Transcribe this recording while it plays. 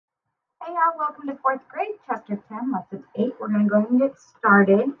Hey y'all, welcome to fourth grade, chapter 10, lesson 8. We're going to go ahead and get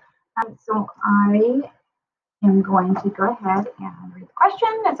started. So I am going to go ahead and read the question.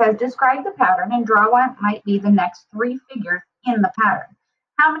 It says, describe the pattern and draw what might be the next three figures in the pattern.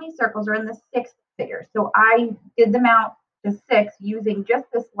 How many circles are in the sixth figure? So I did them out to 6 using just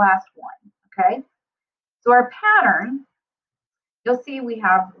this last one, okay? So our pattern, you'll see we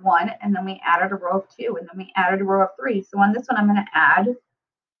have 1, and then we added a row of 2, and then we added a row of 3. So on this one, I'm going to add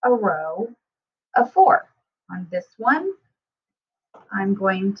a row of 4. On this one, I'm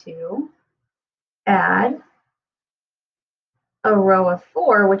going to add a row of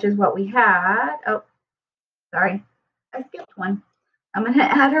 4, which is what we had. Oh, sorry, I skipped one. I'm going to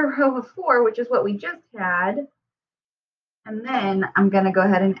add a row of 4, which is what we just had. And then I'm going to go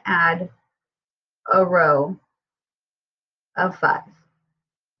ahead and add a row of 5.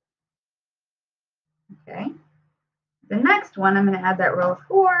 Okay. The next one, I'm going to add that row of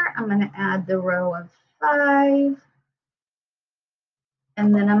 4. I'm going to add the row of 5.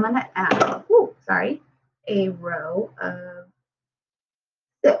 And then I'm going to add, a row of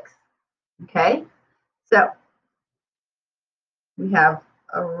 6. Okay. So we have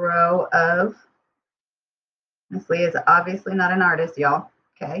a row of, Miss Lee is obviously not an artist, y'all.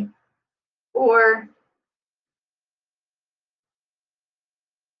 Okay. 4,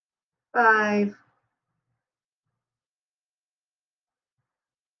 5,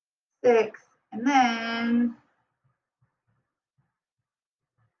 6, and then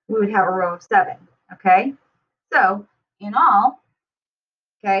we would have a row of 7. Okay. So in all,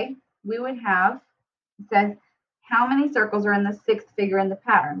 okay, we would have, it says, how many circles are in the sixth figure in the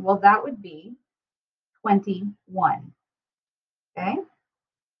pattern? Well, that would be 21. Okay.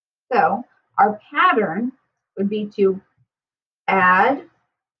 So our pattern would be to add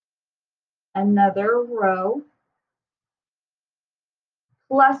another row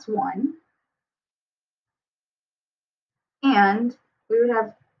plus 1, and we would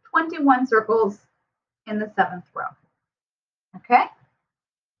have 21 circles in the 7th row. Okay?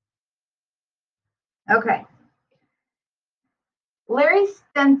 Okay. Larry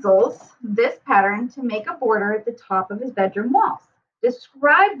stencils this pattern to make a border at the top of his bedroom walls.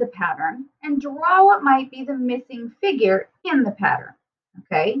 Describe the pattern and draw what might be the missing figure in the pattern.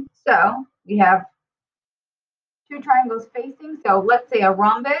 Okay, so we have 2 triangles facing. So let's say a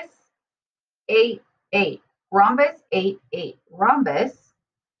rhombus, 8, 8. Rhombus, 8, 8. Rhombus,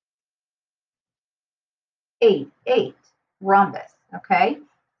 8, 8. Rhombus. Okay,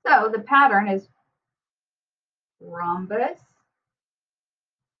 so the pattern is rhombus,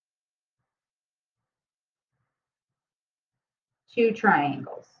 2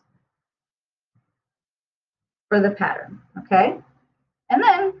 triangles for the pattern, okay? And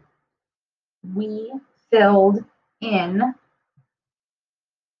then we filled in,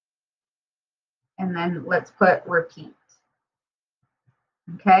 and then let's put repeat,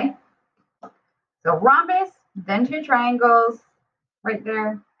 okay? So rhombus, then 2 triangles right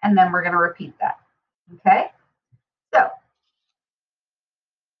there, and then we're gonna repeat that, okay? So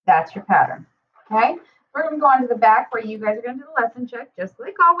that's your pattern, okay? We're gonna go on to the back where you guys are gonna do the lesson check, just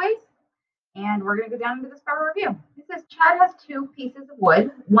like always. And we're going to go down into the Star Review. It says Chad has 2 pieces of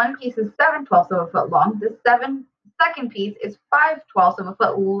wood. One piece is 7/12 of a foot long. The second piece is 5/12 of a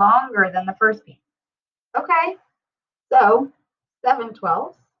foot longer than the first piece. Okay, so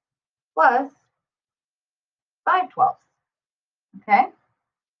 7/12 plus 5/12. Okay,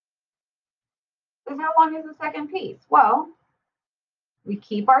 so how long is the second piece? Well, we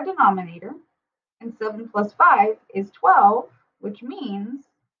keep our denominator, and 7 plus 5 is 12, which means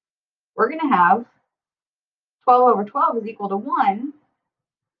we're going to have 12 over 12 is equal to 1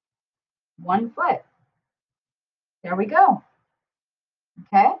 foot. There we go.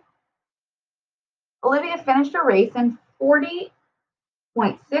 Okay. Olivia finished a race in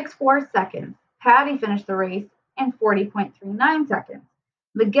 40.64 seconds. Patty finished the race in 40.39 seconds.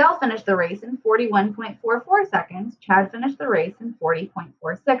 Miguel finished the race in 41.44 seconds. Chad finished the race in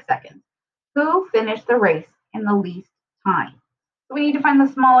 40.46 seconds. Who finished the race in the least time? So we need to find the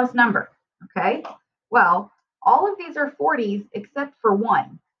smallest number. Okay. Well, all of these are 40s except for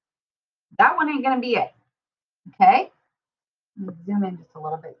 1. That one ain't going to be it. Okay. Let me zoom in just a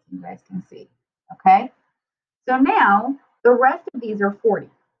little bit so you guys can see. Okay. So now the rest of these are 40.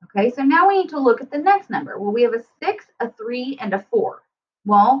 Okay, so now we need to look at the next number. Well, we have a 6, a 3, and a 4.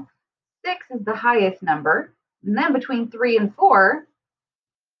 Well, 6 is the highest number. And then between 3 and 4,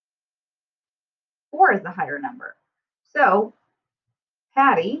 4 is the higher number. So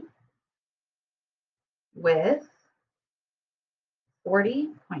Patty with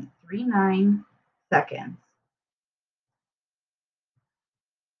 40.39 seconds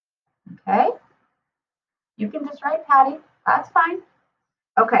Okay. You can just write Patty. That's fine.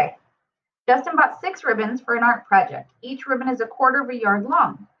 Okay. Justin bought 6 ribbons for an art project. Each ribbon is 1/4 of a yard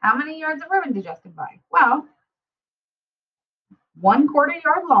long. How many yards of ribbon did Justin buy? Well, 1/4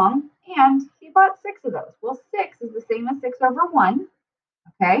 yard long, and he bought 6 of those. Well, 6 is the same as 6 over 1.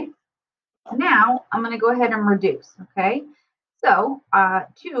 Okay. Now I'm going to go ahead and reduce. Okay. So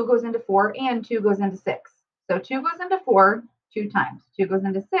 2 goes into 4 and 2 goes into 6. So 2 goes into 4 2 times. 2 goes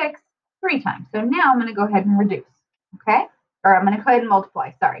into 6 3 times. So now I'm going to go ahead and reduce. Okay. Or I'm going to go ahead and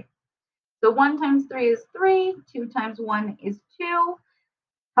multiply. Sorry. So 1 times 3 is 3. 2 times 1 is 2.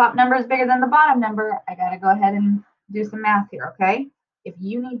 Top number is bigger than the bottom number. I got to go ahead and do some math here, okay? If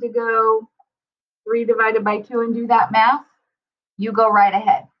you need to go 3 divided by 2 and do that math, you go right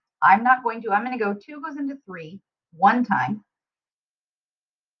ahead. I'm not going to. I'm going to go 2 goes into 3 one time.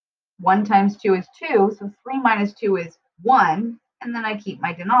 1 times 2 is 2, so 3 minus 2 is 1, and then I keep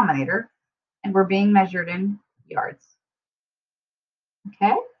my denominator, and we're being measured in yards.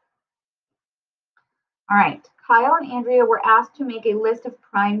 Okay? All right, Kyle and Andrea were asked to make a list of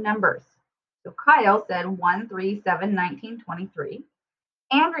prime numbers. So Kyle said 1, 3, 7, 19, 23.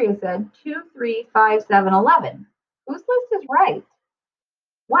 Andrea said 2, 3, 5, 7, 11. Whose list is right?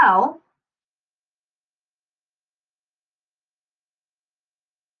 Well,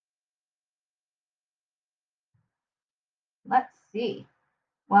 let's see.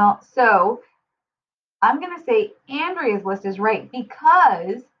 Well, so I'm going to say Andrea's list is right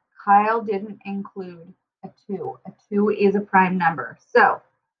because Kyle didn't include a 2. A 2 is a prime number. So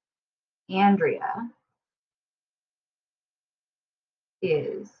Andrea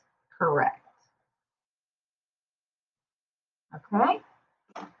is correct. Okay.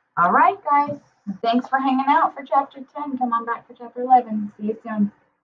 All right, guys. Thanks for hanging out for chapter 10. Come on back for chapter 11. See you soon.